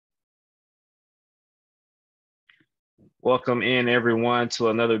Welcome in everyone to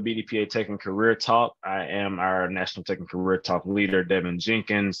another BDPA Tech and Career Talk. I am our National Tech and Career Talk leader, Devin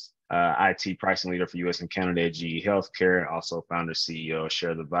Jenkins, IT pricing leader for US and Canada at GE Healthcare, and also founder CEO of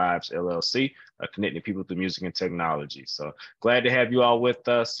Share the Vibes LLC, connecting people through music and technology. So glad to have you all with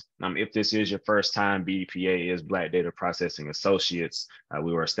us. If this is your first time, BDPA is Black Data Processing Associates.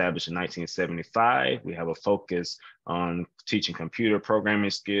 We were established in 1975. We have a focus on teaching computer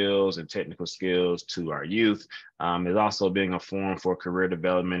programming skills and technical skills to our youth. It's also being a forum for career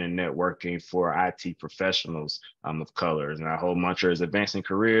development and networking for IT professionals of colors. And our whole mantra is advancing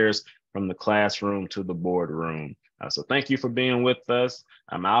careers from the classroom to the boardroom. So thank you for being with us.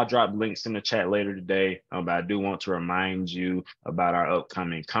 I'll drop links in the chat later today, but I do want to remind you about our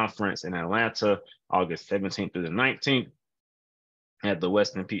upcoming conference in Atlanta, August 17th through the 19th. At the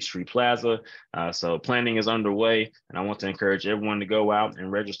Westin Peachtree Plaza. So planning is underway, and I want to encourage everyone to go out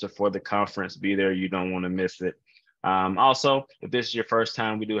and register for the conference. Be there, you don't want to miss it. Also, if this is your first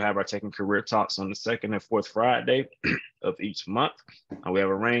time, we do have our Tech and Career Talks on the second and fourth Friday of each month. We have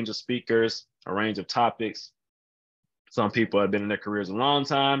a range of speakers, a range of topics. Some people have been in their careers a long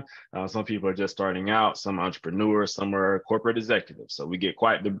time. Some people are just starting out. Some entrepreneurs, some are corporate executives. So we get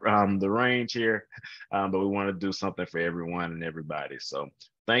quite the range here, but we want to do something for everyone and everybody. So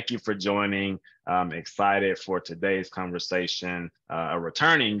thank you for joining. I'm excited for today's conversation. A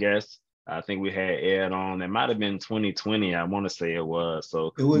returning guest. I think we had Ed on. It might have been 2020. I want to say it was.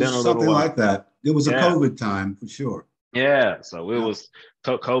 So it was something like that. It was a COVID time for sure. Yeah, so it was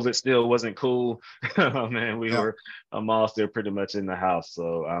COVID still wasn't cool. Man, we were all still pretty much in the house.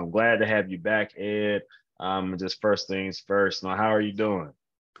 So I'm glad to have you back, Ed. Just first things first. Now, how are you doing?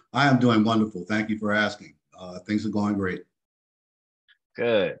 I am doing wonderful. Thank you for asking. Things are going great.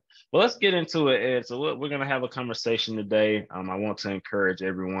 Good. Well, let's get into it, Ed. So we're going to have a conversation today. I want to encourage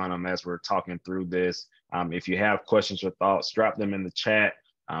everyone as we're talking through this. If you have questions or thoughts, drop them in the chat.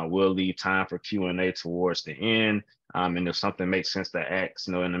 We'll leave time for Q&A towards the end. And if something makes sense to ask,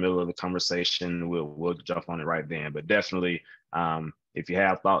 in the middle of the conversation, we'll jump on it right then. But definitely, if you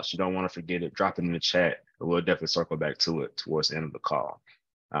have thoughts, you don't want to forget it, drop it in the chat. But we'll definitely circle back to it towards the end of the call.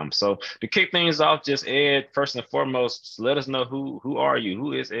 So to kick things off, just Ed, first and foremost, let us know who are you?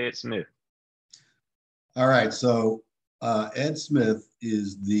 Who is Ed Smith? All right. So Ed Smith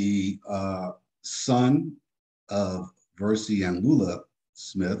is the son of Versi and Lula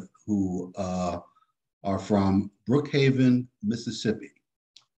Smith, who are from Brookhaven, Mississippi.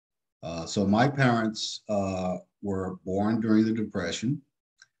 So my parents were born during the Depression.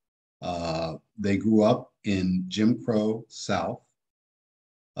 They grew up in Jim Crow South.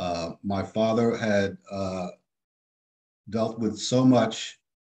 My father had dealt with so much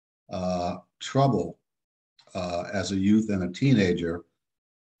trouble as a youth and a teenager,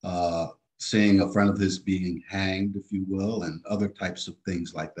 seeing a friend of his being hanged, if you will, and other types of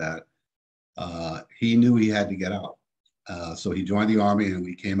things like that. He knew he had to get out. So he joined the Army and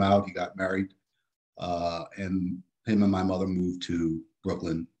we came out, he got married, and him and my mother moved to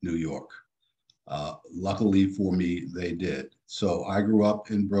Brooklyn, New York. Luckily for me, they did. So I grew up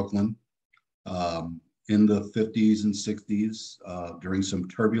in Brooklyn in the 50s and 60s during some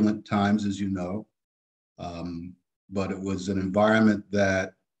turbulent times, as you know. But it was an environment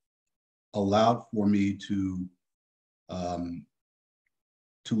that allowed for me to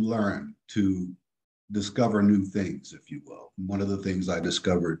learn, to discover new things, if you will. One of the things I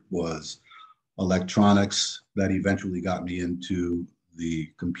discovered was electronics that eventually got me into the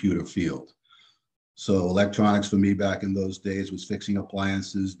computer field. So electronics for me back in those days was fixing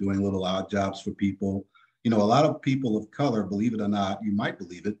appliances, doing little odd jobs for people. A lot of people of color, believe it or not, you might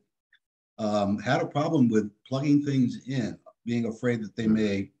believe it, had a problem with plugging things in, being afraid that they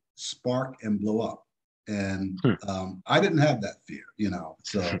may spark and blow up. And I didn't have that fear,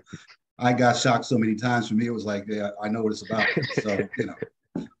 so I got shocked so many times. For me, it was like, yeah, I know what it's about. So,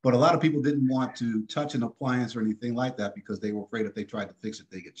 but a lot of people didn't want to touch an appliance or anything like that because they were afraid if they tried to fix it,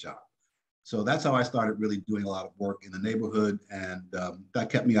 they get shot. So that's how I started really doing a lot of work in the neighborhood. And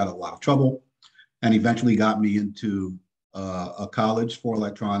that kept me out of a lot of trouble and eventually got me into a college for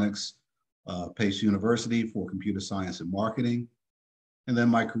electronics, Pace University for computer science and marketing. And then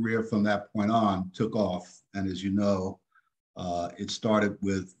my career from that point on took off. And as you know, it started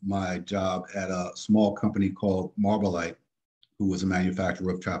with my job at a small company called Marbalite, who was a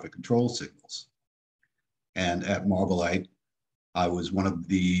manufacturer of traffic control signals. And at Marbalite, I was one of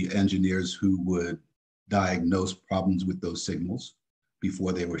the engineers who would diagnose problems with those signals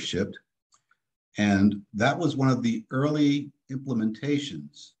before they were shipped. And that was one of the early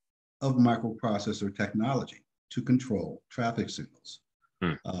implementations of microprocessor technology to control traffic signals.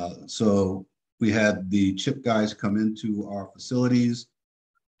 So We had the chip guys come into our facilities,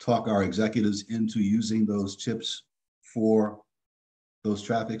 talk our executives into using those chips for those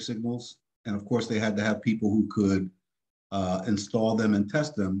traffic signals. And of course, they had to have people who could install them and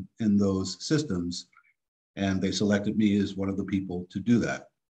test them in those systems. And they selected me as one of the people to do that.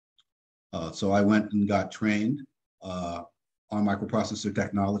 So I went and got trained on microprocessor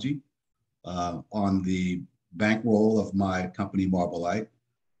technology on the bankroll of my company, Marblite.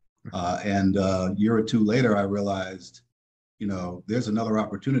 And a year or two later, I realized, there's another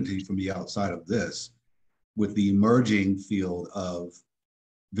opportunity for me outside of this with the emerging field of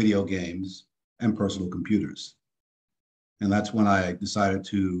video games and personal computers. And that's when I decided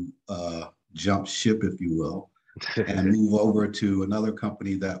to jump ship, if you will, and move over to another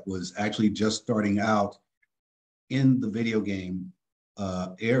company that was actually just starting out in the video game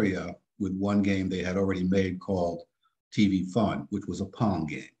area with one game they had already made called TV Fun, which was a Pong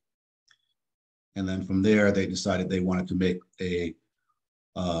game. And then from there, they decided they wanted to make a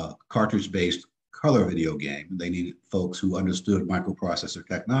cartridge-based color video game. They needed folks who understood microprocessor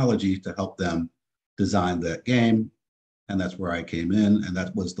technology to help them design that game. And that's where I came in, and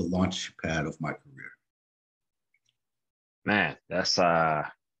that was the launch pad of my career. Man, that's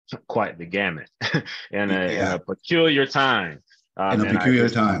quite the gamut in Yeah, a peculiar time. in a And I peculiar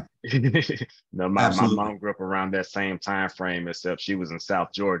just, time. my Absolutely. mom grew up around that same time frame, except she was in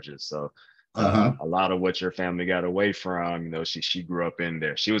South Georgia. So Uh-huh. a lot of what your family got away from, she grew up in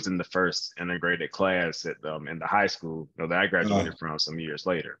there. She was in the first integrated class at in the high school, that I Uh, graduated from some years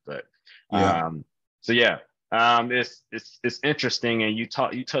later. But yeah, so yeah, it's interesting, and you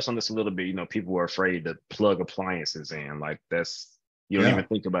touched on this a little bit. People were afraid to plug appliances in. Like you don't yeah, even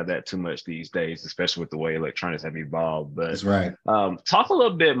think about that too much these days, especially with the way electronics have evolved. But that's right. talk a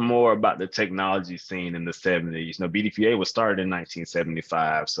little bit more about the technology scene in the 70s. BDPA was started in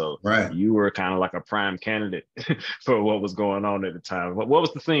 1975, so Right. you were kind of like a prime candidate for what was going on at the time. What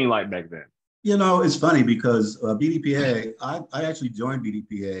was the scene like back then? It's funny because BDPA, I actually joined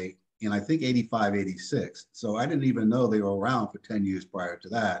BDPA in, I think, 85, 86. So I didn't even know they were around for 10 years prior to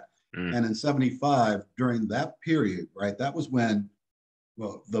that. Mm, And in 75, during that period, right, that was when,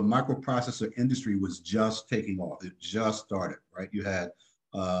 well, the microprocessor industry was just taking off. It just started, right? You had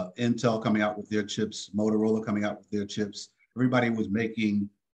Intel coming out with their chips, Motorola coming out with their chips. Everybody was making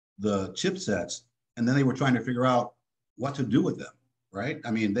the chipsets, and then they were trying to figure out what to do with them, right?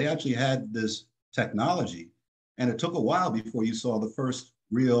 I mean, they actually had this technology, and it took a while before you saw the first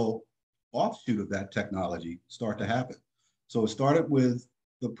real offshoot of that technology start to happen. So it started with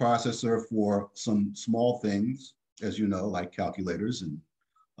the processor for some small things, as you know, like calculators and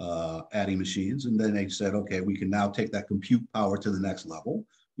adding machines. And then they said, okay, we can now take that compute power to the next level,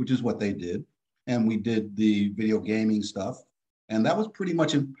 which is what they did. And we did the video gaming stuff. And that was pretty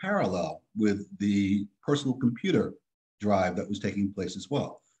much in parallel with the personal computer drive that was taking place as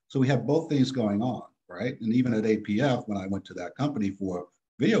well. So we have both things going on, right? And even at APF, when I went to that company for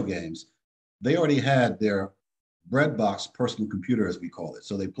video games, they already had their breadbox personal computer, as we call it.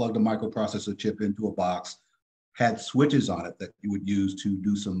 So they plugged a microprocessor chip into a box, had switches on it that you would use to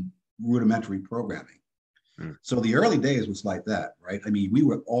do some rudimentary programming. mm. So the early days was like that, right? I mean, we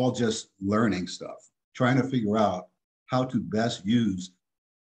were all just learning stuff, trying to figure out how to best use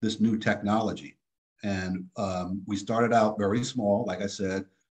this new technology. And we started out very small. Like I said,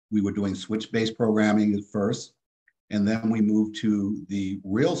 we were doing switch-based programming at first. And then we moved to the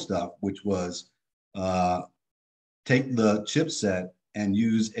real stuff, which was take the chipset and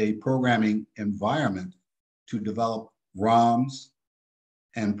use a programming environment to develop ROMs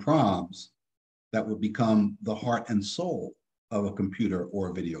and PROMs that would become the heart and soul of a computer or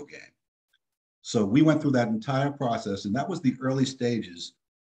a video game. So we went through that entire process, and that was the early stages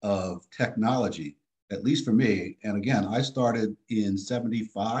of technology, at least for me. And again, I started in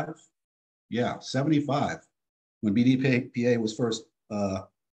 75. Yeah, 75. When BDPA was first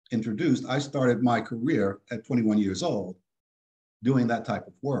introduced, I started my career at 21 years old doing that type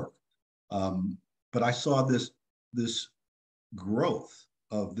of work. But I saw this growth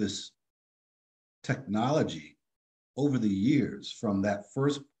of this technology over the years from that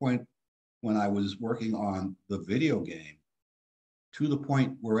first point when I was working on the video game to the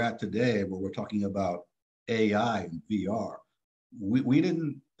point we're at today where we're talking about AI and VR. We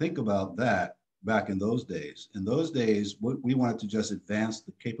didn't think about that back in those days. In those days, we wanted to just advance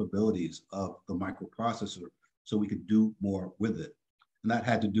the capabilities of the microprocessor so we could do more with it. And that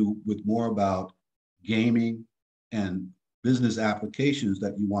had to do with more about gaming and business applications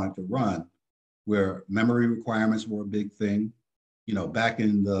that you wanted to run, where memory requirements were a big thing. Back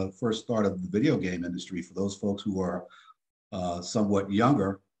in the first start of the video game industry, for those folks who are somewhat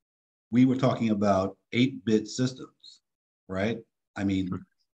younger, we were talking about 8-bit systems, right? I mean,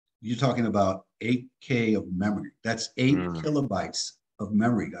 you're talking about 8K of memory. That's 8 kilobytes of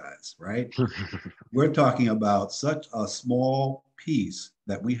memory, guys, right? We're talking about such a small piece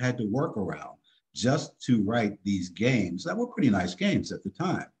that we had to work around just to write these games that were pretty nice games at the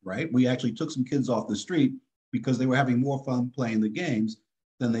time, right? We actually took some kids off the street because they were having more fun playing the games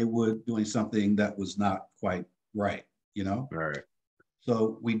than they would doing something that was not quite right, you know? Right.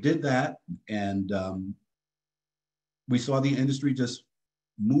 So we did that, and we saw the industry just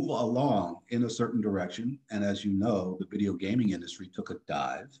move along in a certain direction. And as you know, the video gaming industry took a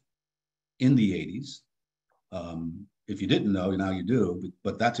dive in the 80s. If you didn't know, now you do,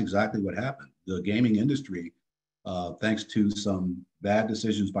 but that's exactly what happened. The gaming industry, thanks to some bad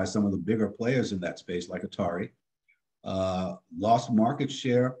decisions by some of the bigger players in that space, like Atari, lost market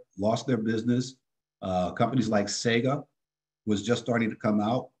share, lost their business. Companies like Sega was just starting to come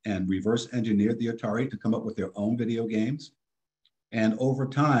out and reverse engineered the Atari to come up with their own video games. And over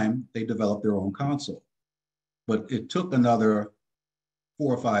time, they developed their own console. But it took another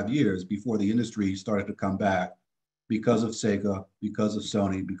 4 or 5 years before the industry started to come back because of Sega, because of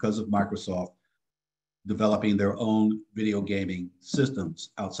Sony, because of Microsoft developing their own video gaming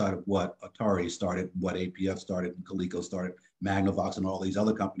systems outside of what Atari started, what APF started, and Coleco started, Magnavox, and all these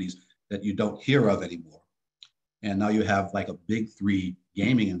other companies that you don't hear of anymore. And now you have like a big three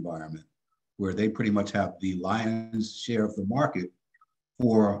gaming environment where they pretty much have the lion's share of the market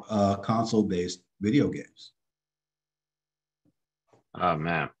for console-based video games. Oh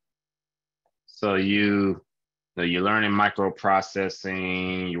man. So you're learning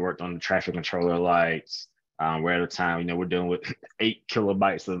microprocessing, you worked on the traffic controller lights. Where at the time, we're dealing with 8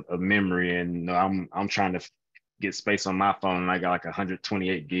 kilobytes of memory, and I'm trying to get space on my phone, and I got like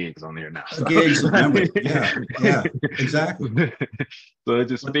 128 gigs on there now. So. Gigs of memory, yeah, exactly. So it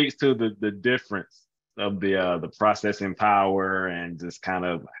just speaks to the difference of the processing power and just kind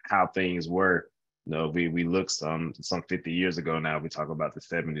of how things were. We look some 50 years ago now. We talk about the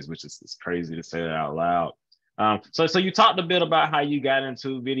 70s, which is crazy to say that out loud. So you talked a bit about how you got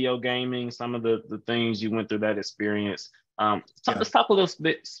into video gaming, some of the things you went through that experience. Let's talk a little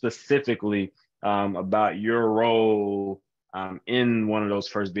bit specifically about your role in one of those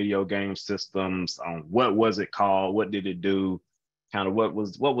first video game systems. What was it called? What did it do? Kind of what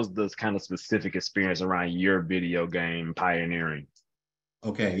was the kind of specific experience around your video game pioneering?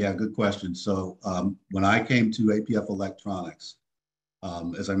 Okay, yeah, good question. So when I came to APF Electronics,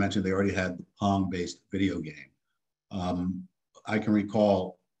 as I mentioned, they already had the Pong-based video game. I can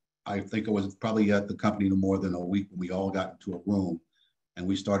recall, I think it was probably at the company no more than a week when we all got into a room and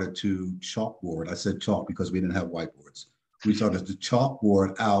we started to chalkboard. I said chalk because we didn't have whiteboards. We started to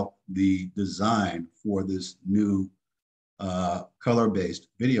chalkboard out the design for this new color-based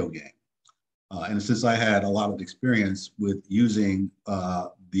video game. And since I had a lot of experience with using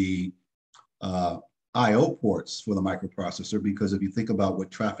the I/O ports for the microprocessor, because if you think about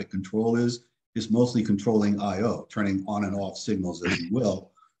what traffic control is, it's mostly controlling I/O, turning on and off signals, as you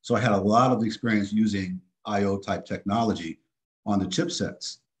will. So I had a lot of experience using I/O type technology on the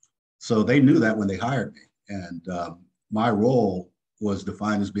chipsets. So they knew that when they hired me. And my role was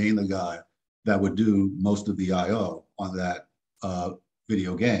defined as being the guy that would do most of the I/O on that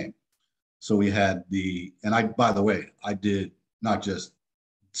video game. So we had and by the way, I did not just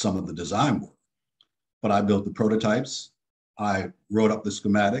some of the design work, but I built the prototypes. I wrote up the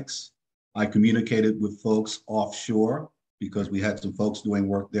schematics. I communicated with folks offshore because we had some folks doing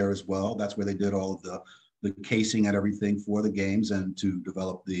work there as well. That's where they did all of the casing and everything for the games, and to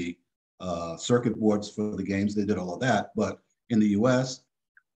develop the circuit boards for the games. They did all of that. But in the US,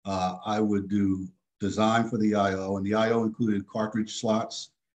 I would do design for the I/O, and the I/O included cartridge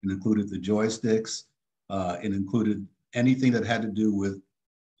slots, it included the joysticks, it included anything that had to do with,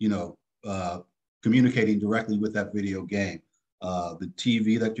 communicating directly with that video game. The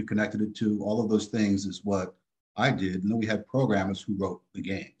TV that you connected it to, all of those things is what I did. And then we had programmers who wrote the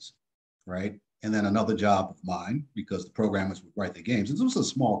games, right? And then another job of mine, because the programmers would write the games. And this was a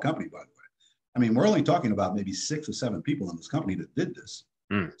small company, by the way. I mean, we're only talking about maybe 6 or 7 people in this company that did this.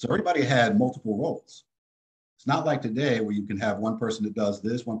 So everybody had multiple roles. It's not like today where you can have one person that does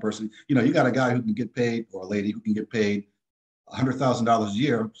this, one person, you got a guy who can get paid, or a lady who can get paid $100,000 a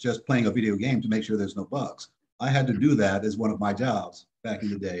year just playing a video game to make sure there's no bugs. I had to do that as one of my jobs back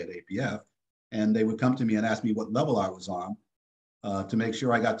in the day at APF. And they would come to me and ask me what level I was on to make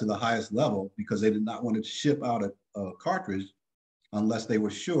sure I got to the highest level, because they did not want to ship out a cartridge unless they were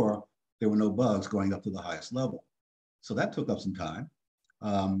sure there were no bugs going up to the highest level. So that took up some time.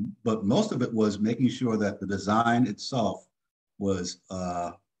 But most of it was making sure that the design itself was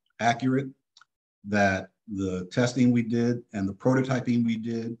accurate, that the testing we did and the prototyping we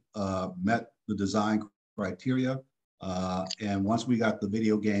did met the design criteria. And once we got the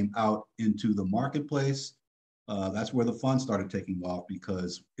video game out into the marketplace, that's where the fun started taking off,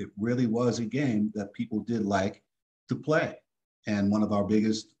 because it really was a game that people did like to play. And one of our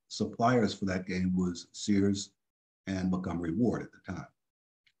biggest suppliers for that game was Sears and Montgomery Ward at the time.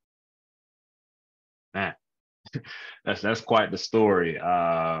 Man, that's quite the story.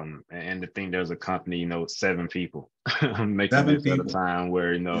 And to think there's a company, 7 people making 7 this at a people. time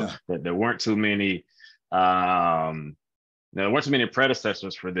where Yeah. that there weren't too many there weren't too many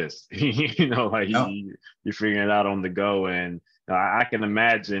predecessors for this. Like Yep. you're figuring it out on the go. And I can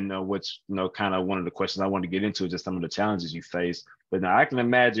imagine which kind of one of the questions I want to get into is just some of the challenges you face. But now I can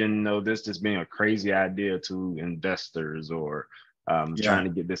imagine this just being a crazy idea to investors or Yeah. trying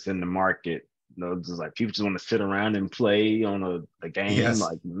to get this in the market. Just like people just want to sit around and play on a game, Yes.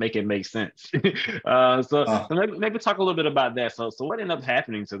 like make it make sense. So Uh, maybe talk a little bit about that. So what ended up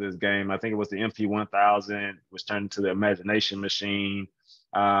happening to this game? I think it was the MP1000, which turned into the Imagination Machine.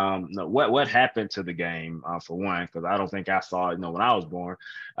 No, what happened to the game for one? Because I don't think I saw it, when I was born.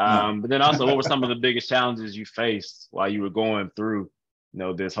 no. But then also, what were some of the biggest challenges you faced while you were going through,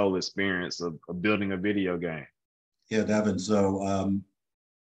 this whole experience of building a video game? Yeah, Devin. So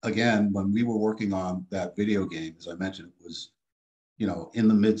again, when we were working on that video game, as I mentioned, it was, in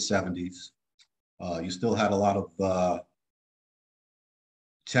the mid 70s. You still had a lot of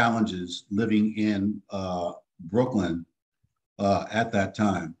challenges living in Brooklyn at that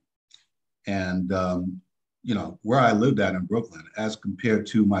time. And, where I lived at in Brooklyn, as compared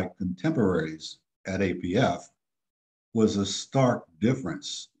to my contemporaries at APF, was a stark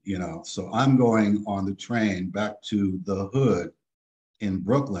difference. So I'm going on the train back to the hood in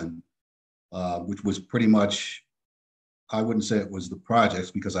Brooklyn, which was pretty much, I wouldn't say it was the projects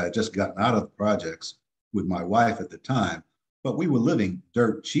because I had just gotten out of the projects with my wife at the time, but we were living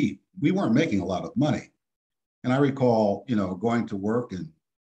dirt cheap. We weren't making a lot of money. And I recall, going to work and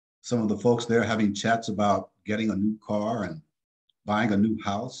some of the folks there having chats about getting a new car and buying a new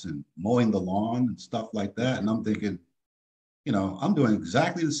house and mowing the lawn and stuff like that. And I'm thinking, I'm doing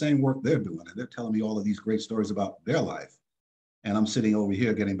exactly the same work they're doing. And they're telling me all of these great stories about their life. And I'm sitting over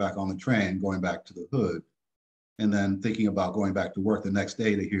here getting back on the train, going back to the hood, and then thinking about going back to work the next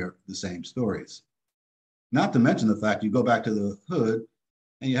day to hear the same stories. Not to mention the fact you go back to the hood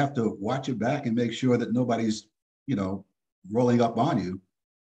and you have to watch your back and make sure that nobody's, rolling up on you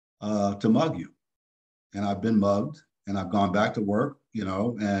to mug you. And I've been mugged and I've gone back to work,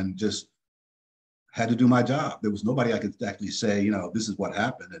 and just had to do my job. There was nobody I could actually say, this is what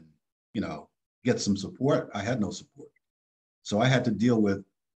happened and, get some support. I had no support. So I had to deal with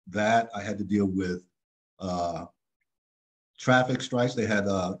that. I had to deal with traffic strikes. They had,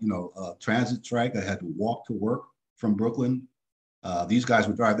 a transit strike. I had to walk to work from Brooklyn. These guys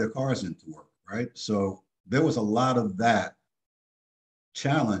would drive their cars into work, right? So there was a lot of that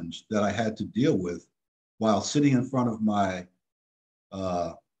challenge that I had to deal with while sitting in front of my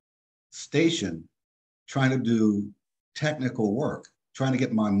station, trying to do technical work, trying to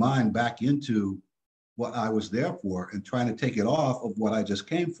get my mind back into what I was there for and trying to take it off of what I just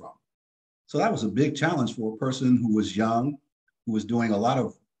came from. So that was a big challenge for a person who was young, who was doing a lot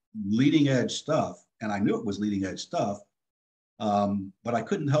of leading edge stuff. And I knew it was leading edge stuff, but I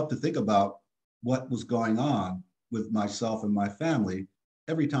couldn't help to think about what was going on with myself and my family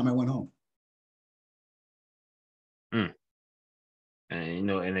every time I went home. Mm. And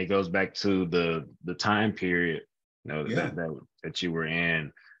and it goes back to the time period, Yeah. that you were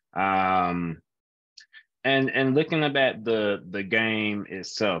in. Um, and looking at the game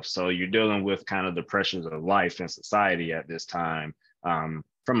itself, so you're dealing with kind of the pressures of life and society at this time.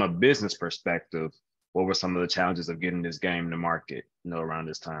 From a business perspective, what were some of the challenges of getting this game to market, around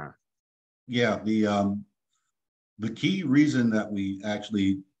this time? Yeah. The key reason that we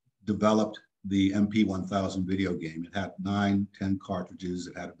actually developed the MP1000 video game, it had 10 cartridges.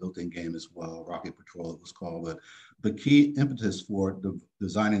 It had a built-in game as well, Rocket Patrol it was called. But the key impetus for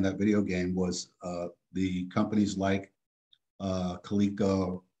designing that video game was the companies like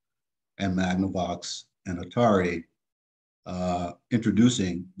Coleco and Magnavox and Atari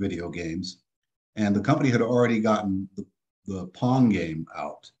introducing video games. And the company had already gotten the Pong game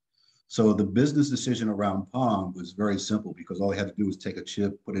out. So the business decision around Pong was very simple because all they had to do was take a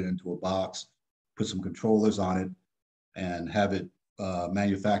chip, put it into a box, put some controllers on it, and have it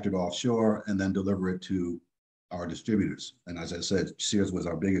manufactured offshore and then deliver it to our distributors. And as I said, Sears was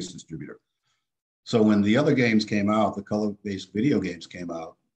our biggest distributor. So when the other games came out, the color-based video games came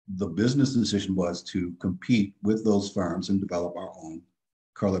out, the business decision was to compete with those firms and develop our own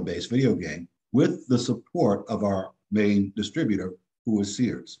color-based video game with the support of our main distributor, who was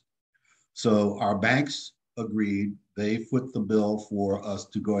Sears. So our banks agreed, they foot the bill for us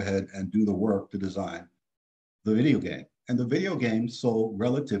to go ahead and do the work to design the video game. And the video game sold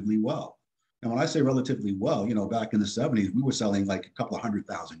relatively well. And when I say relatively well, you know, back in the 70s, we were selling like a couple of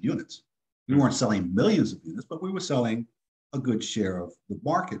 100,000 units. We weren't selling millions of units, but we were selling a good share of the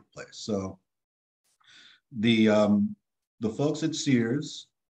marketplace. So the folks at Sears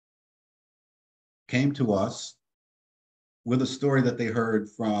came to us with a story that they heard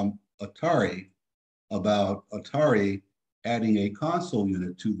from Atari about Atari adding a console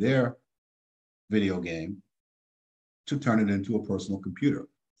unit to their video game to turn it into a personal computer.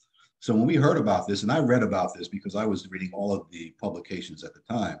 So when we heard about this, and I read about this because I was reading all of the publications at the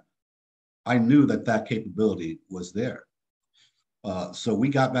time, I knew that that capability was there. So we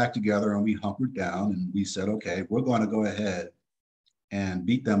got back together and we hunkered down and we said, okay, we're going to go ahead and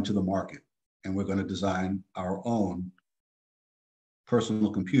beat them to the market. And we're going to design our own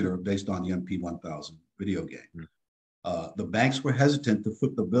personal computer based on the MP1000 video game. The banks were hesitant to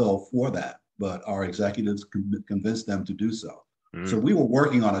foot the bill for that, but our executives convinced them to do so. So we were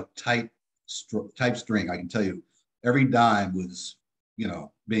working on a tight string. I can tell you, every dime was, you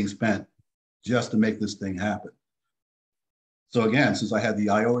know, being spent just to make this thing happen. So again, since I had the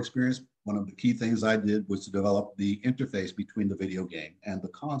IO experience, one of the key things I did was to develop the interface between the video game and the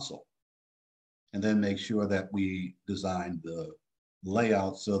console, and then make sure that we designed the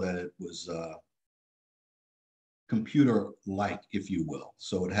layout so that it was computer-like, if you will.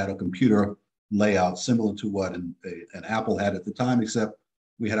 So it had a computer layout similar to what an Apple had at the time, except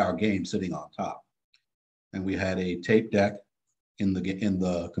we had our game sitting on top. And we had a tape deck in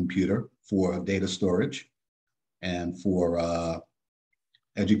the computer for data storage and for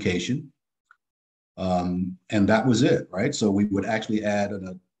education. And that was it, right? So we would actually add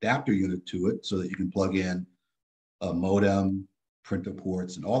an adapter unit to it so that you can plug in a modem, printer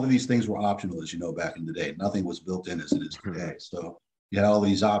ports, and all of these things were optional, as you know, back in the day. Nothing was built in as it is today. So you had all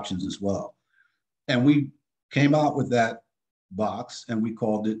these options as well. And we came out with that box and we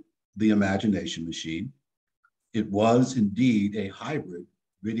called it the Imagination Machine. It was indeed a hybrid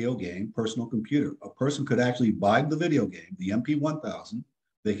video game personal computer. A person could actually buy the video game, the MP1000,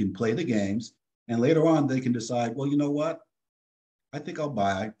 they can play the games, and later on they can decide, well, you know what? I think I'll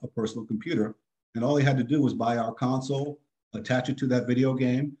buy a personal computer. And all they had to do was buy our console, attach it to that video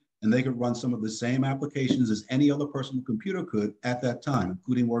game, and they could run some of the same applications as any other personal computer could at that time,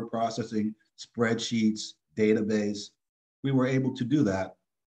 including word processing, spreadsheets, database. We were able to do that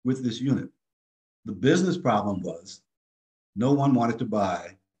with this unit. The business problem was no one wanted to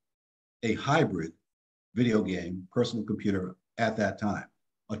buy a hybrid video game personal computer at that time.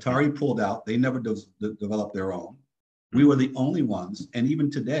 Atari pulled out. They never developed their own. We were the only ones, and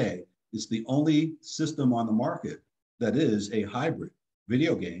even today, it's the only system on the market that is a hybrid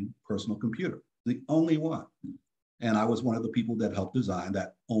video game personal computer, the only one. And I was one of the people that helped design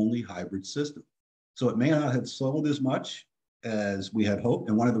that only hybrid system. So it may not have sold as much as we had hoped.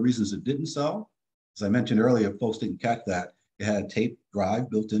 And one of the reasons it didn't sell, as I mentioned earlier, folks didn't catch that, it had a tape drive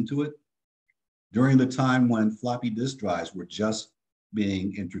built into it during the time when floppy disk drives were just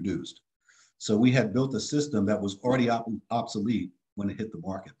being introduced. So we had built a system that was already obsolete when it hit the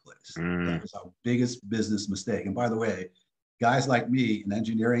marketplace. That was our biggest business mistake. And by the way, guys like me in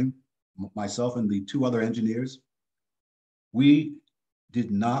engineering, myself and the two other engineers, we did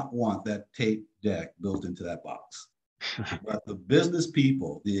not want that tape deck built into that box. But the business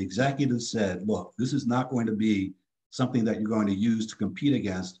people, the executives said, look, this is not going to be something that you're going to use to compete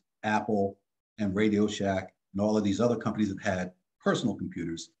against Apple and Radio Shack and all of these other companies that had personal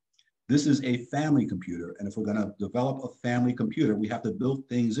computers. This is a family computer. And if we're going to develop a family computer, we have to build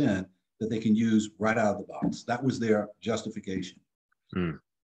things in that they can use right out of the box. That was their justification.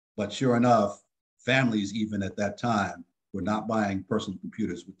 But sure enough, families, even at that time, were not buying personal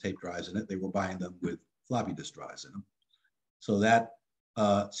computers with tape drives in it. They were buying them with floppy disk drives in them. So that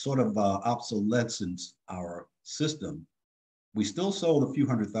sort of obsolescence our system. We still sold a few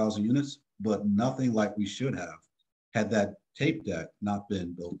 100,000 units, but nothing like we should have had that tape deck not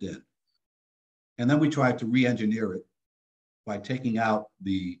been built in. And then we tried to re-engineer it by taking out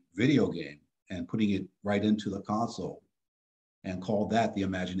the video game and putting it right into the console and called that the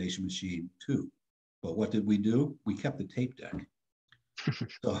Imagination Machine 2. But what did we do? We kept the tape deck.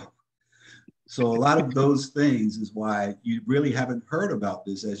 So a lot of those things is why you really haven't heard about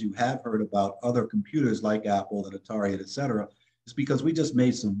this as you have heard about other computers like Apple and Atari, et cetera. It's because we just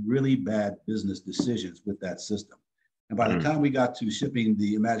made some really bad business decisions with that system. And by the time we got to shipping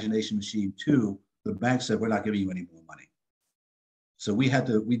the Imagination Machine 2, the bank said, we're not giving you any more money. So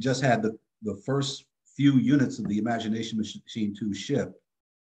we just had the first few units of the Imagination Machine 2 shipped,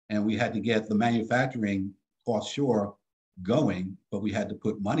 and we had to get the manufacturing offshore going, but we had to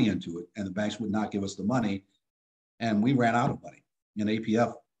put money into it, and the banks would not give us the money, and we ran out of money. And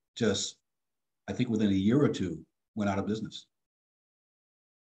APF just, I think within a year or two, went out of business.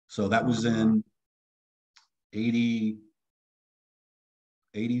 So that was in 80,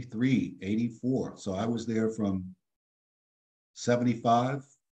 83, 84. So I was there from 75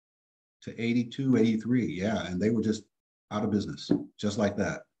 to 82, 83. Yeah. And they were just out of business, just like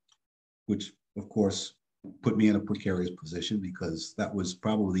that, which of course put me in a precarious position because that was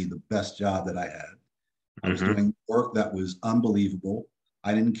probably the best job that I had. I was doing work that was unbelievable.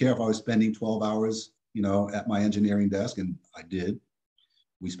 I didn't care if I was spending 12 hours, at my engineering desk, and I did.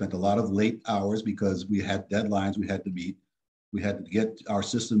 We spent a lot of late hours because we had deadlines we had to meet. We had to get our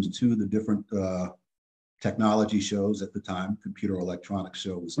systems to the different technology shows at the time. Computer Electronics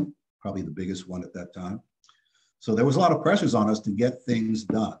Show was probably the biggest one at that time. So there was a lot of pressures on us to get things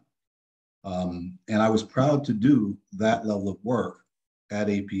done. And I was proud to do that level of work at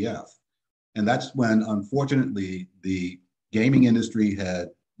APF. And that's when, unfortunately, the gaming industry had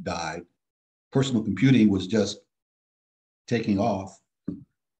died. Personal computing was just taking off.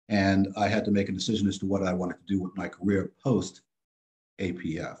 And I had to make a decision as to what I wanted to do with my career post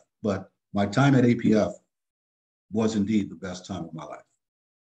APF. But my time at APF was indeed the best time of my life.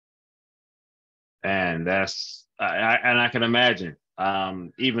 And I can imagine,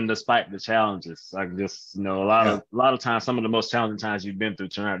 even despite the challenges, like just, a lot of times, some of the most challenging times you've been through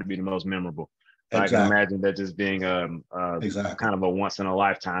turn out to be the most memorable. Exactly. I can imagine that just being exactly. kind of a once in a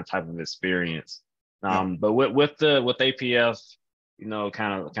lifetime type of experience. But with APF,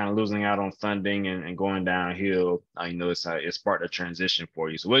 kind of losing out on funding and going downhill, it sparked a transition for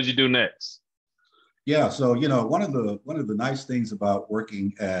you. So what did you do next? Yeah, so one of the nice things about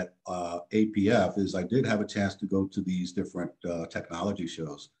working at APF is I did have a chance to go to these different technology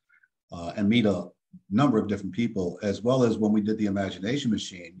shows and meet a number of different people, as well as when we did the Imagination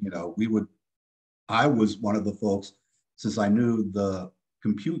Machine. I was one of the folks, since I knew the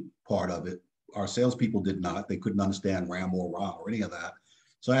compute part of it. Our salespeople did not. They couldn't understand RAM or ROM or any of that.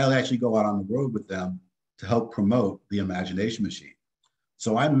 So I actually go out on the road with them to help promote the Imagination Machine.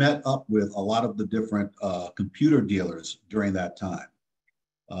 So I met up with a lot of the different computer dealers during that time.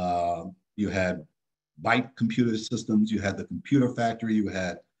 You had Byte Computer Systems, you had the Computer Factory, you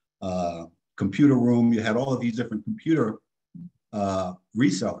had Computer Room, you had all of these different computer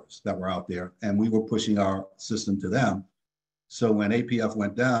resellers that were out there, and we were pushing our system to them. So when APF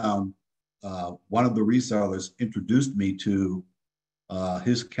went down, one of the resellers introduced me to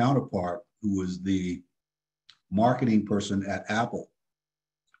his counterpart, who was the marketing person at Apple.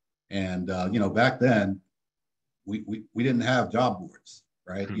 And back then, we didn't have job boards,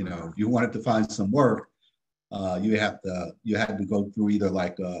 right? If you wanted to find some work, you had to go through either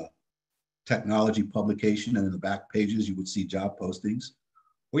like a technology publication, and in the back pages you would see job postings,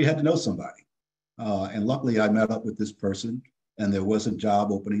 or you had to know somebody. And luckily, I met up with this person, and there was a job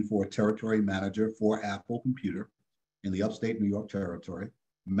opening for a territory manager for Apple Computer in the upstate New York territory,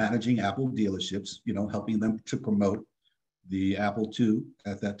 managing Apple dealerships, helping them to promote the Apple II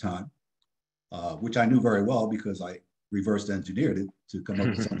at that time, which I knew very well because I reverse engineered it to come up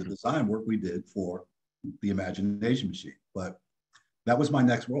with some of the design work we did for the Imagination Machine. But that was my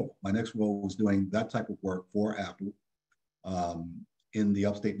next role. My next role was doing that type of work for Apple in the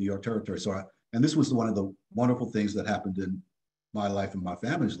upstate New York territory. And this was one of the wonderful things that happened in my life and my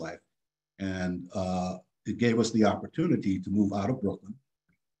family's life. And it gave us the opportunity to move out of Brooklyn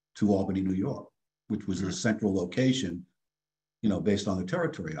to Albany, New York, which was a central location, based on the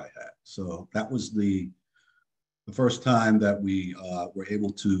territory I had. So that was the first time that we were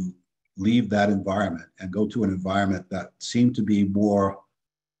able to leave that environment and go to an environment that seemed to be more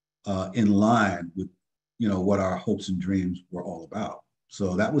in line with, what our hopes and dreams were all about.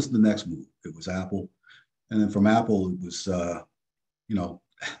 So that was the next move. It was Apple. And then from Apple, it was,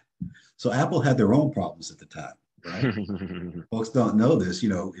 so Apple had their own problems at the time, right? Folks don't know this.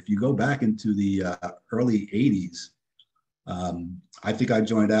 If you go back into the early 80s, I think I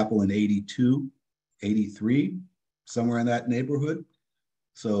joined Apple in 82, 83, somewhere in that neighborhood.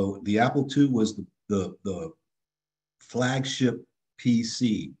 So the Apple II was the flagship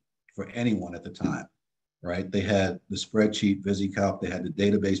PC for anyone at the time, right? They had the spreadsheet VisiCalc, they had the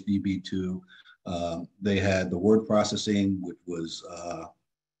database VB2, they had the word processing, which was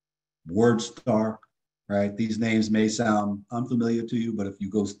WordStar, right? These names may sound unfamiliar to you, but if you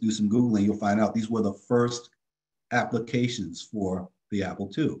go do some Googling, you'll find out these were the first applications for the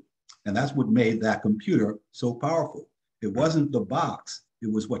Apple II. And that's what made that computer so powerful. It wasn't the box,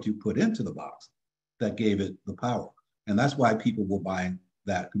 it was what you put into the box that gave it the power. And that's why people were buying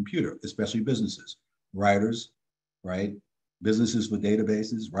that computer, especially businesses, writers, right? Businesses with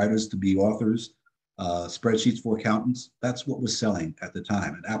databases, writers to be authors, spreadsheets for accountants. That's what was selling at the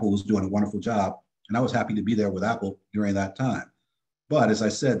time. And Apple was doing a wonderful job. And I was happy to be there with Apple during that time. But as I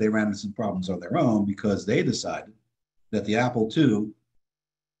said, they ran into some problems on their own because they decided that the Apple II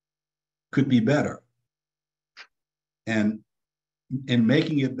could be better. And in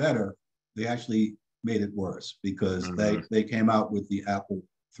making it better, they actually made it worse because they came out with the Apple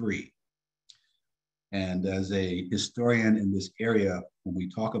III. And as a historian in this area, when we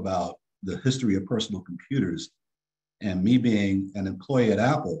talk about the history of personal computers and me being an employee at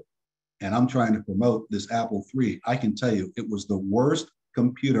Apple, and I'm trying to promote this Apple III, I can tell you it was the worst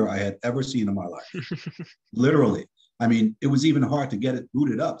computer I had ever seen in my life. Literally. I mean, it was even hard to get it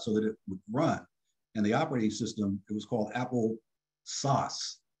booted up so that it would run. And the operating system, it was called Apple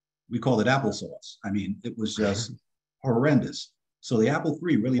Sauce. We called it applesauce. I mean, it was just horrendous. So the Apple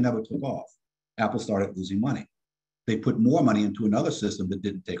III really never took off. Apple started losing money. They put more money into another system that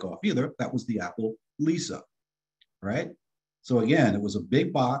didn't take off either. That was the Apple Lisa, right? So again, it was a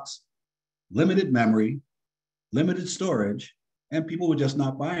big box, limited memory, limited storage, and people were just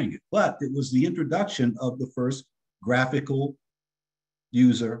not buying it. But it was the introduction of the first graphical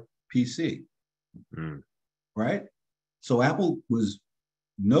user PC, right? So Apple was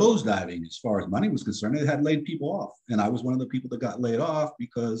nosediving as far as money was concerned. It had laid people off. And I was one of the people that got laid off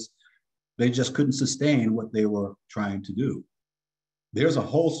because they just couldn't sustain what they were trying to do. There's a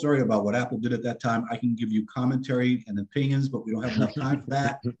whole story about what Apple did at that time. I can give you commentary and opinions, but we don't have enough time for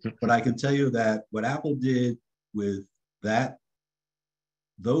that. But I can tell you that what Apple did with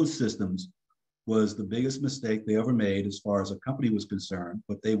those systems was the biggest mistake they ever made as far as a company was concerned.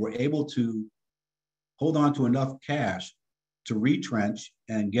 But they were able to hold on to enough cash to retrench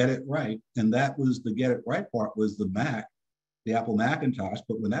and get it right. And that was the get it right part was the Mac, the Apple Macintosh.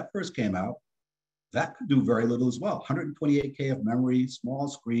 But when that first came out, that could do very little as well. 128K of memory, small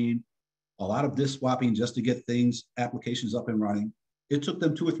screen, a lot of disk swapping just to get things, applications up and running. It took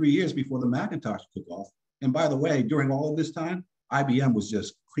them 2 or 3 years before the Macintosh took off. And by the way, during all of this time, IBM was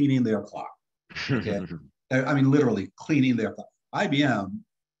just cleaning their clock. Okay. I mean, literally cleaning their clock. IBM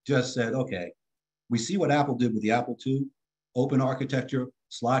just said, okay, we see what Apple did with the Apple II, open architecture,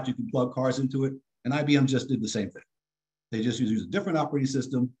 slot, you can plug cars into it. And IBM just did the same thing. They just used a different operating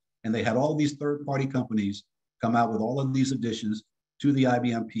system. And they had all these third-party companies come out with all of these additions to the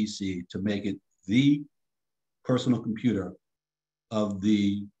IBM PC to make it the personal computer of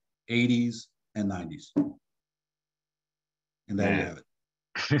the 80s and 90s. And there you have it.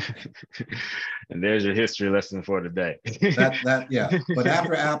 And there's your history lesson for today. Yeah. But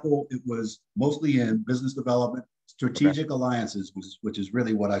after Apple, it was mostly in business development, strategic alliances, which is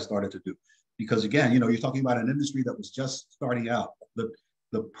really what I started to do. Because again, you're talking about an industry that was just starting out.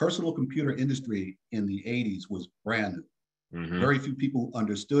 The personal computer industry in the 80s was brand new. Very few people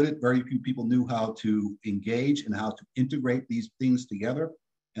understood it. Very few people knew how to engage and how to integrate these things together.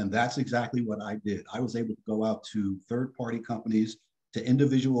 And that's exactly what I did. I was able to go out to third-party companies, to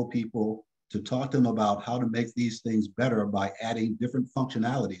individual people, to talk to them about how to make these things better by adding different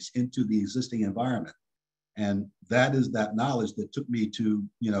functionalities into the existing environment. And that is that knowledge that took me to,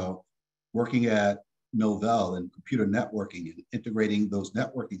 working at Novell and computer networking and integrating those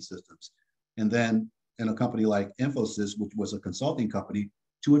networking systems. And then in a company like Infosys, which was a consulting company,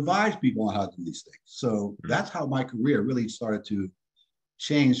 to advise people on how to do these things. So that's how my career really started to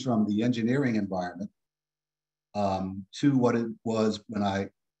change from the engineering environment to what it was when I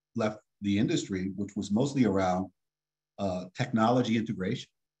left the industry, which was mostly around technology integration.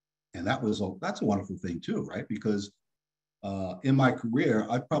 And that's a wonderful thing too, right? Because in my career,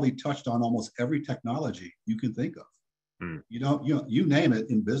 I've probably touched on almost every technology you can think of. You name it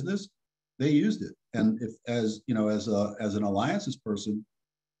in business, they used it. And if as an alliances person,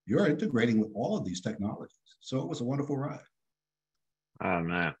 you're integrating with all of these technologies. So it was a wonderful ride. Oh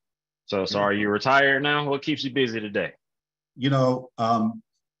man. So are you retired now? What keeps you busy today?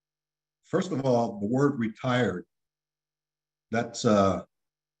 First of all, the word retired, that's a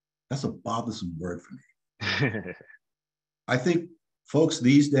bothersome word for me. I think folks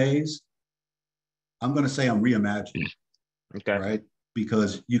these days, I'm going to say I'm reimagining, okay, right?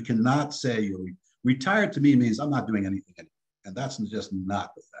 Because you cannot say you're retired. To me means I'm not doing anything anymore. And that's just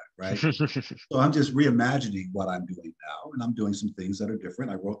not the fact, right? So I'm just reimagining what I'm doing now. And I'm doing some things that are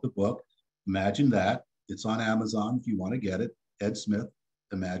different. I wrote the book, Imagine That. It's on Amazon if you want to get it. Ed Smith,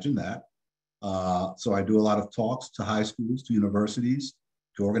 Imagine That. So I do a lot of talks to high schools, to universities,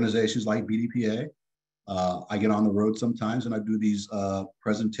 to organizations like BDPA. I get on the road sometimes and I do these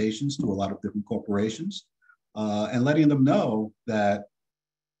presentations to a lot of different corporations and letting them know that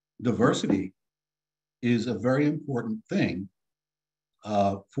diversity is a very important thing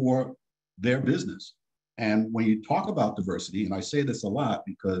for their business. And when you talk about diversity, and I say this a lot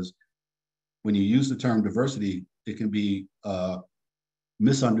because when you use the term diversity, it can be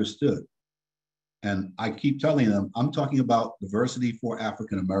misunderstood. And I keep telling them, I'm talking about diversity for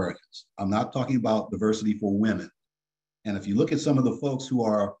African Americans. I'm not talking about diversity for women. And if you look at some of the folks who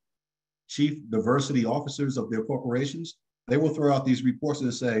are chief diversity officers of their corporations, they will throw out these reports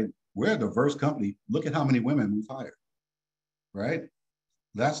and say, we're a diverse company. Look at how many women we've hired, right?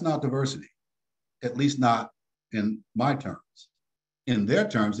 That's not diversity, at least not in my terms. In their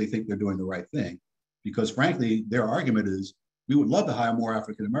terms, they think they're doing the right thing because frankly, their argument is, we would love to hire more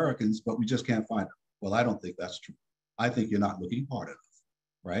African Americans, but we just can't find them. Well, I don't think that's true. I think you're not looking hard enough,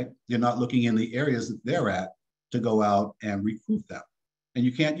 right? You're not looking in the areas that they're at to go out and recruit them. And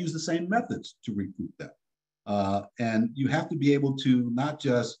you can't use the same methods to recruit them. And you have to be able to not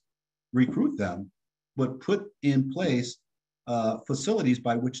just recruit them, but put in place facilities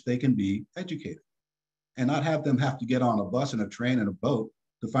by which they can be educated and not have them have to get on a bus and a train and a boat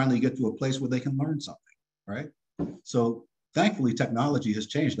to finally get to a place where they can learn something, right? So thankfully, technology has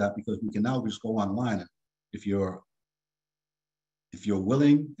changed that because we can now just go online. And if you're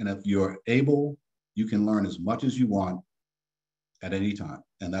willing and if you're able, you can learn as much as you want at any time.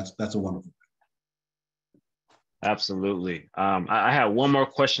 And that's a wonderful thing. Absolutely. I have one more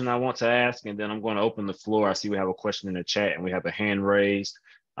question I want to ask, and then I'm going to open the floor. I see we have a question in the chat, and we have a hand raised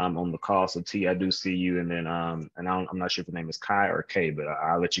on the call. So T, I do see you, and then I'm not sure if the name is Kai or K, but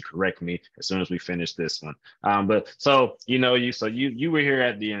I'll let you correct me as soon as we finish this one. But so you were here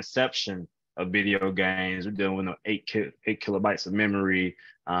at the inception of video games. We're dealing with 8 kilobytes of memory.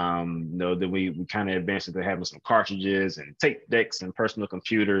 Then we kind of advanced into having some cartridges and tape decks and personal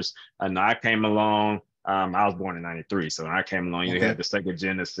computers. And I came along. I was born in '93, so when I came along, you had the Sega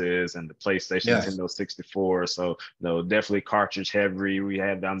Genesis and the PlayStation, Nintendo 64. So, definitely cartridge heavy. We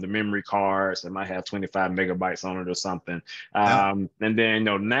had the memory cards. It might have 25 megabytes on it or something. And then,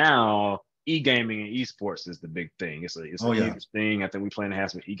 now e-gaming and esports is the big thing. It's a huge thing. I think we plan to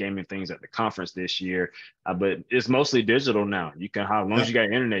have some e-gaming things at the conference this year, but it's mostly digital now. You can, as long as you got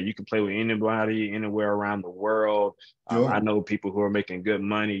internet, you can play with anybody anywhere around the world. I know people who are making good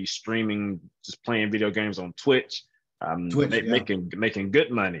money streaming, just playing video games on Twitch, making good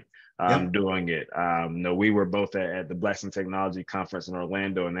money doing it. We were both at the Blacks in Technology conference in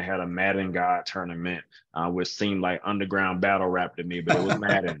Orlando, and they had a Madden God tournament, which seemed like underground battle rap to me, but it was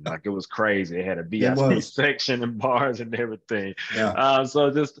Madden. Like, it was crazy. It had a VIP section and bars and everything.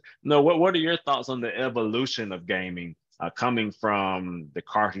 So just what are your thoughts on the evolution of gaming? Coming from the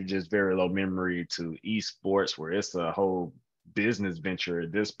cartridges, very low memory, to esports, where it's a whole business venture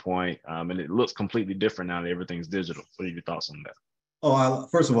at this point, and it looks completely different now that everything's digital. What are your thoughts on that? Oh,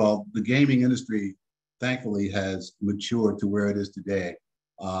 first of all, the gaming industry, thankfully, has matured to where it is today.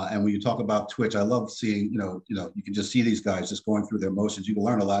 And when you talk about Twitch, I love seeing, you can just see these guys just going through their motions. You can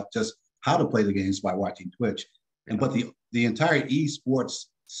learn a lot just how to play the games by watching Twitch. But the entire esports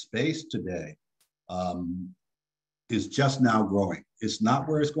space today is just now growing. It's not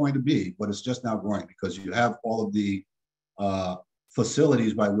where it's going to be, but it's just now growing because you have all of the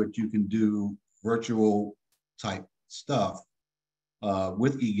facilities by which you can do virtual type stuff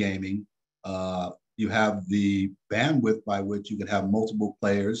with e-gaming. You have the bandwidth by which you could have multiple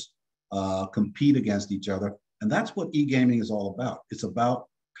players compete against each other. And that's what e-gaming is all about. It's about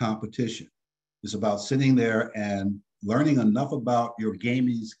competition. It's about sitting there and learning enough about your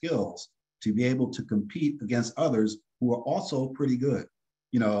gaming skills to be able to compete against others who are also pretty good.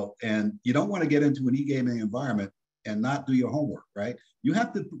 And you don't want to get into an e-gaming environment and not do your homework, right? You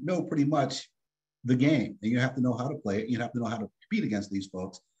have to know pretty much the game, and you have to know how to play it. You have to know how to compete against these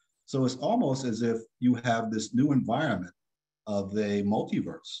folks. So it's almost as if you have this new environment of a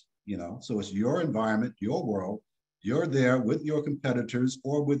multiverse, So it's your environment, your world. You're there with your competitors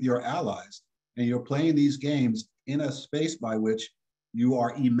or with your allies, and you're playing these games in a space by which you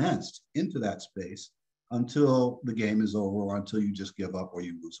are immersed into that space until the game is over or until you just give up or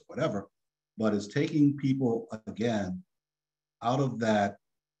you lose or whatever. But it's taking people, again, out of that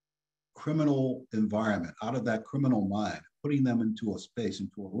criminal environment, out of that criminal mind, putting them into a space,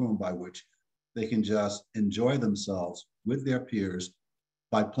 into a room by which they can just enjoy themselves with their peers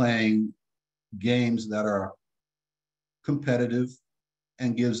by playing games that are competitive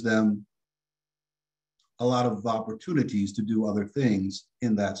and gives them a lot of opportunities to do other things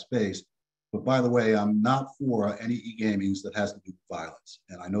in that space. But by the way, I'm not for any e-gamings that has to do with violence.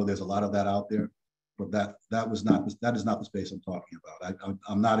 And I know there's a lot of that out there. but that is not the space I'm talking about.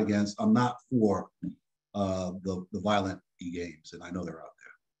 I'm not for the violent games, and I know they're out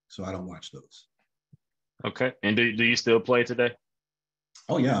there, so I don't watch those. Okay. And do you still play today?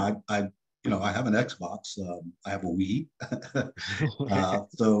 Oh yeah, I have an Xbox. I have a Wii.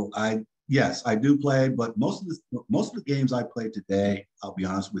 So yes, I do play, but most of the games I play today, I'll be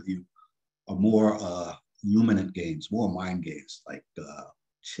honest with you, are more luminant games, more mind games like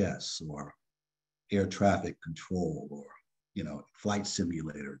chess or air traffic control or flight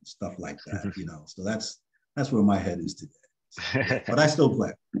simulator and stuff like that. So that's where my head is today. So, yeah, but I still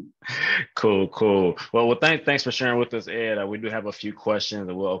play. Cool. Well, thanks for sharing with us, Ed. We do have a few questions,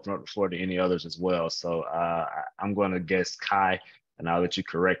 and we'll open up the floor to any others as well. So I'm going to guess Kai, and I'll let you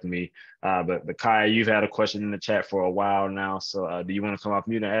correct me. But Kai, you've had a question in the chat for a while now. So do you want to come off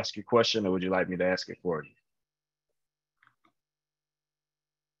mute and ask your question, or would you like me to ask it for you?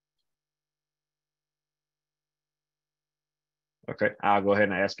 Okay, I'll go ahead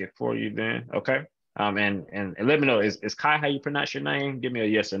and ask it for you then. Okay. And let me know, is Kai how you pronounce your name? Give me a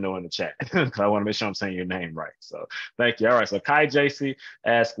yes or no in the chat because I want to make sure I'm saying your name right. So thank you. All right. So Kai JC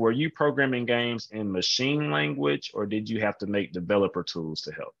asked, were you programming games in machine language or did you have to make developer tools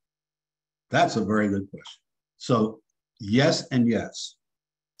to help? That's a very good question. So yes and yes.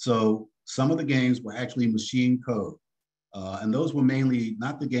 So some of the games were actually machine code. And those were mainly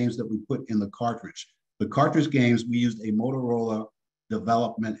not the games that we put in the cartridge. The cartridge games, we used a Motorola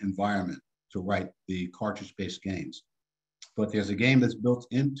development environment to write the cartridge-based games. But there's a game that's built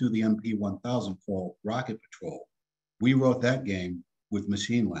into the MP1000 called Rocket Patrol. We wrote that game with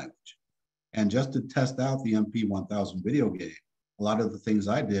machine language. And just to test out the MP1000 video game, a lot of the things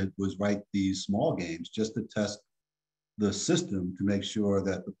I did was write these small games just to test the system to make sure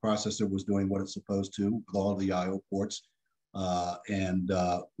that the processor was doing what it's supposed to with all of the I/O ports and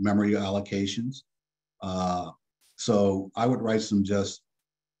memory allocations. So I would write some just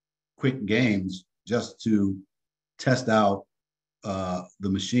quick games just to test out the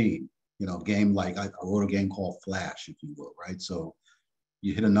machine. Game like I wrote a game called Flash, if you will, right? So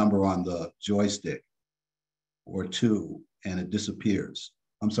you hit a number on the joystick or two, and it disappears.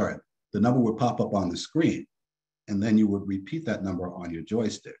 I'm sorry, the number would pop up on the screen, and then you would repeat that number on your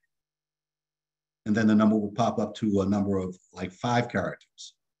joystick. And then the number would pop up to a number of like 5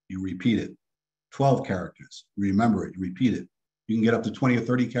 characters. You repeat it. 12 characters. You remember it, you repeat it. You can get up to 20 or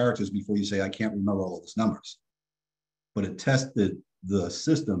 30 characters before you say, I can't remember all of those numbers. But it tested the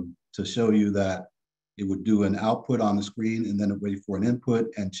system to show you that it would do an output on the screen and then it wait for an input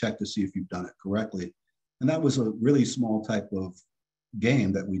and check to see if you've done it correctly. And that was a really small type of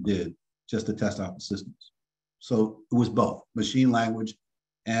game that we did just to test out the systems. So it was both machine language,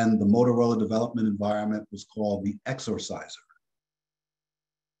 and the Motorola development environment was called the Exorciser.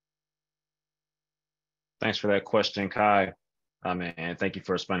 Thanks for that question, Kai. And thank you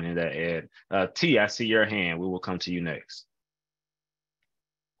for explaining that, Ed. T, I see your hand. We will come to you next.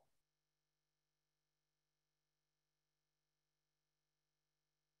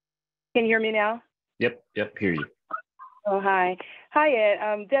 Can you hear me now? Yep, hear you. Oh, hi. Hi,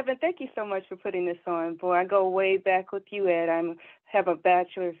 Ed. Devin, thank you so much for putting this on. Boy, I go way back with you, Ed. I have a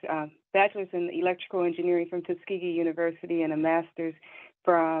bachelor's in electrical engineering from Tuskegee University and a master's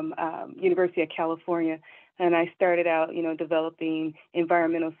from University of California. And I started out, developing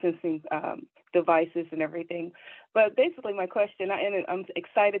environmental sensing devices and everything. But basically my question, and I'm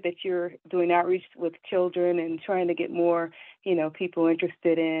excited that you're doing outreach with children and trying to get more, people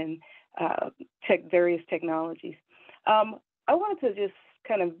interested in various technologies. I wanted to just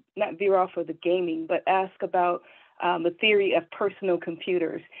kind of not veer off of the gaming, but ask about the theory of personal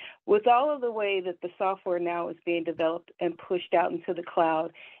computers. With all of the way that the software now is being developed and pushed out into the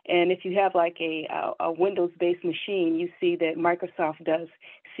cloud, and if you have like a Windows-based machine, you see that Microsoft does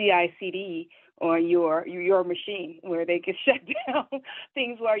CI/CD on your machine, where they can shut down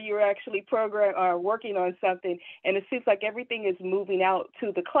things while you're actually working on something. And it seems like everything is moving out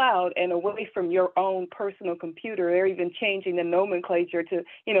to the cloud and away from your own personal computer. They're even changing the nomenclature to,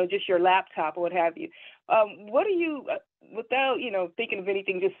 just your laptop or what have you. What do you, without, thinking of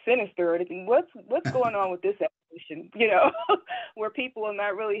anything just sinister or anything, what's going on with this evolution, where people are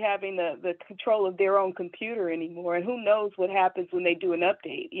not really having the control of their own computer anymore? And who knows what happens when they do an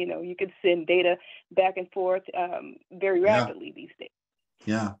update? You could send data back and forth very rapidly these days.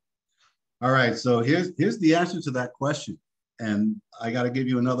 Yeah. All right. So here's the answer to that question. And I got to give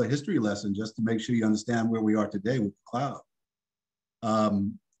you another history lesson just to make sure you understand where we are today with the cloud.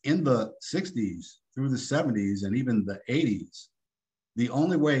 In the 60s through the 70s and even the 80s, the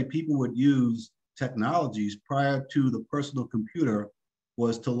only way people would use technologies prior to the personal computer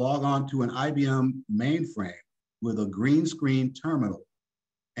was to log on to an IBM mainframe with a green screen terminal,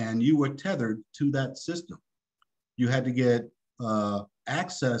 and you were tethered to that system. You had to get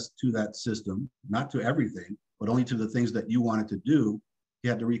access to that system, not to everything, but only to the things that you wanted to do.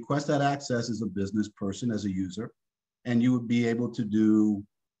 You had to request that access as a business person, as a user, and you would be able to do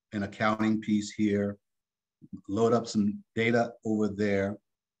an accounting piece here, load up some data over there,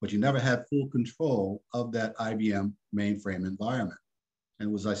 but you never had full control of that IBM mainframe environment. And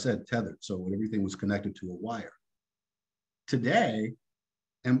it was, I said, tethered, so everything was connected to a wire. Today,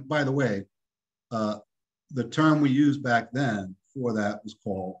 and by the way, the term we used back then for that was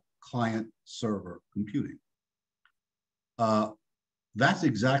called client-server computing. That's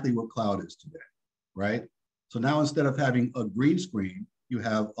exactly what cloud is today, right? So now instead of having a green screen, you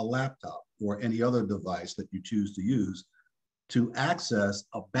have a laptop or any other device that you choose to use to access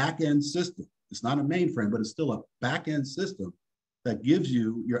a back-end system. It's not a mainframe, but it's still a back-end system that gives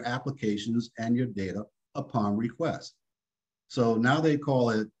you your applications and your data upon request. So now they call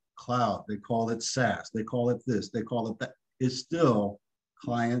it cloud, they call it SaaS, they call it this, they call it that. It's still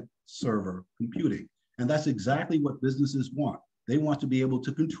client-server computing. And that's exactly what businesses want. They want to be able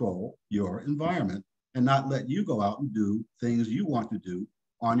to control your environment and not let you go out and do things you want to do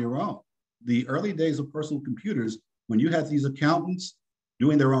on your own. The early days of personal computers, when you had these accountants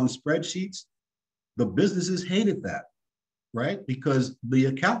doing their own spreadsheets, the businesses hated that, right? Because the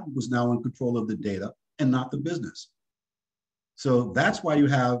accountant was now in control of the data and not the business. So that's why you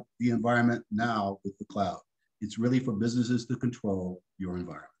have the environment now with the cloud. It's really for businesses to control your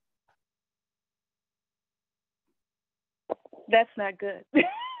environment. That's not good.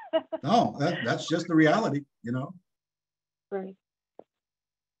 No, that's just the reality, you know? Right.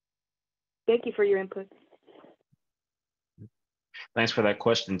 Thank you for your input. Thanks for that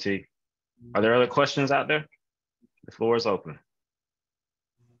question, T. Are there other questions out there? The floor is open.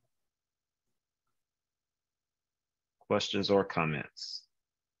 Questions or comments?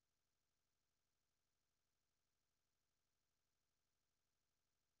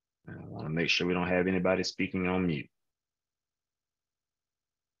 I want to make sure we don't have anybody speaking on mute.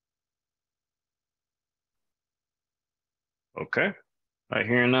 Okay. All right,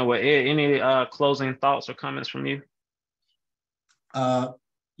 hearing none. Well, Ed, any closing thoughts or comments from you?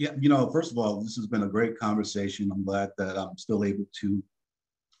 Yeah, you know, first of all, this has been a great conversation. I'm glad that I'm still able to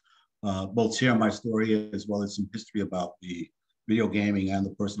both share my story as well as some history about the video gaming and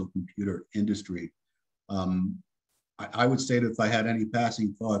the personal computer industry. I would say that if I had any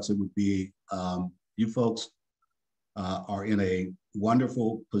passing thoughts, it would be you folks are in a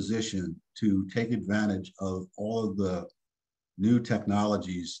wonderful position to take advantage of all of the new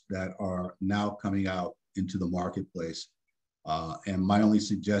technologies that are now coming out into the marketplace. And my only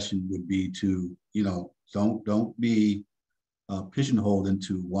suggestion would be to, you know, don't be pigeonholed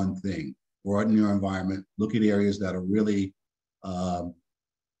into one thing. Broaden your environment. Look at areas that are really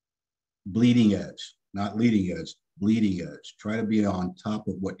bleeding edge, not leading edge, bleeding edge. Try to be on top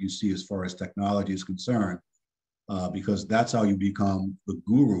of what you see as far as technology is concerned, because that's how you become the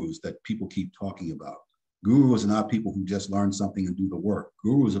gurus that people keep talking about. Gurus are not people who just learn something and do the work.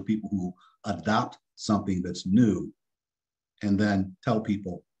 Gurus are people who adopt something that's new and then tell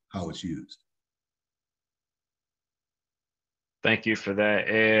people how it's used. Thank you for that,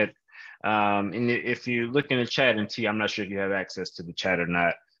 Ed. And if you look in the chat, and T, I'm not sure if you have access to the chat or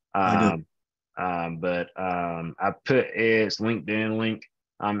not. I do. I put Ed's LinkedIn link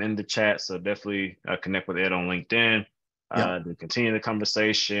in the chat, so definitely connect with Ed on LinkedIn to continue the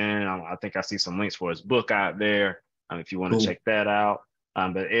conversation. I think I see some links for his book out there if you want to check that out.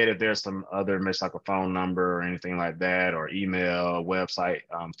 But Ed, if there's some other, maybe like a phone number or anything like that, or email, website,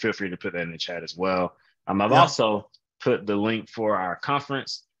 feel free to put that in the chat as well. I've also put the link for our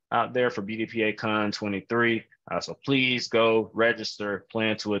conference out there for BDPA Con 23. So please go register,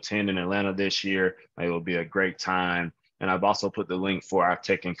 plan to attend in Atlanta this year. It will be a great time. And I've also put the link for our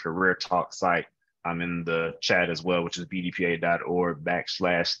Tech and Career Talk site in the chat as well, which is bdpa.org/tech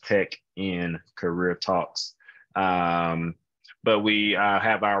in career talks. But we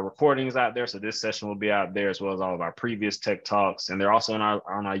have our recordings out there. So this session will be out there as well as all of our previous tech talks. And they're also on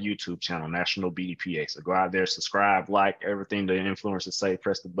our YouTube channel, National BDPA. So go out there, subscribe, like everything the influencers say,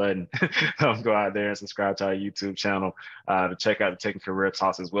 press the button. Go out there and subscribe to our YouTube channel to check out the Tech and Career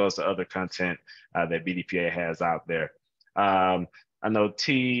Talks as well as the other content that BDPA has out there. I know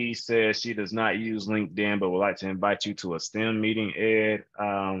T says she does not use LinkedIn, but would like to invite you to a STEM meeting, Ed.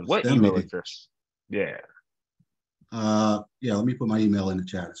 What STEM email meeting. address? Yeah. Yeah, let me put my email in the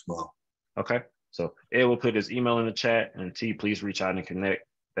chat as well. Okay, so Ed will put his email in the chat, and T, please reach out and connect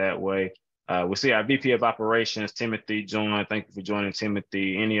that way. We'll see our VP of Operations, Timothy, join. Thank you for joining,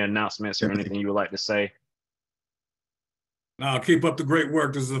 Timothy. Any announcements or anything you would like to say? Now, keep up the great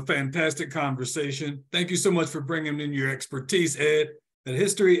work. This is a fantastic conversation. Thank you so much for bringing in your expertise, Ed. That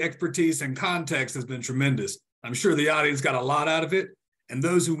history, expertise, and context has been tremendous. I'm sure the audience got a lot out of it. And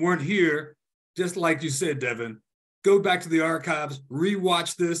those who weren't here, just like you said, Devin, go back to the archives,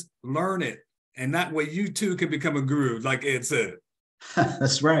 rewatch this, learn it. And that way you too can become a guru, like Ed said.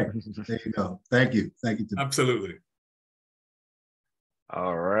 That's right. There you go. Thank you. Thank you. Absolutely.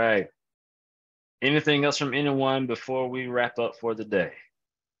 All right. Anything else from anyone before we wrap up for the day?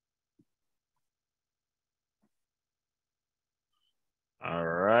 All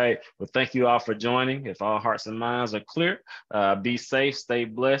right. Well, thank you all for joining. If all hearts and minds are clear, be safe, stay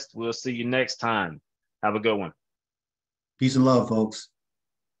blessed. We'll see you next time. Have a good one. Peace and love, folks.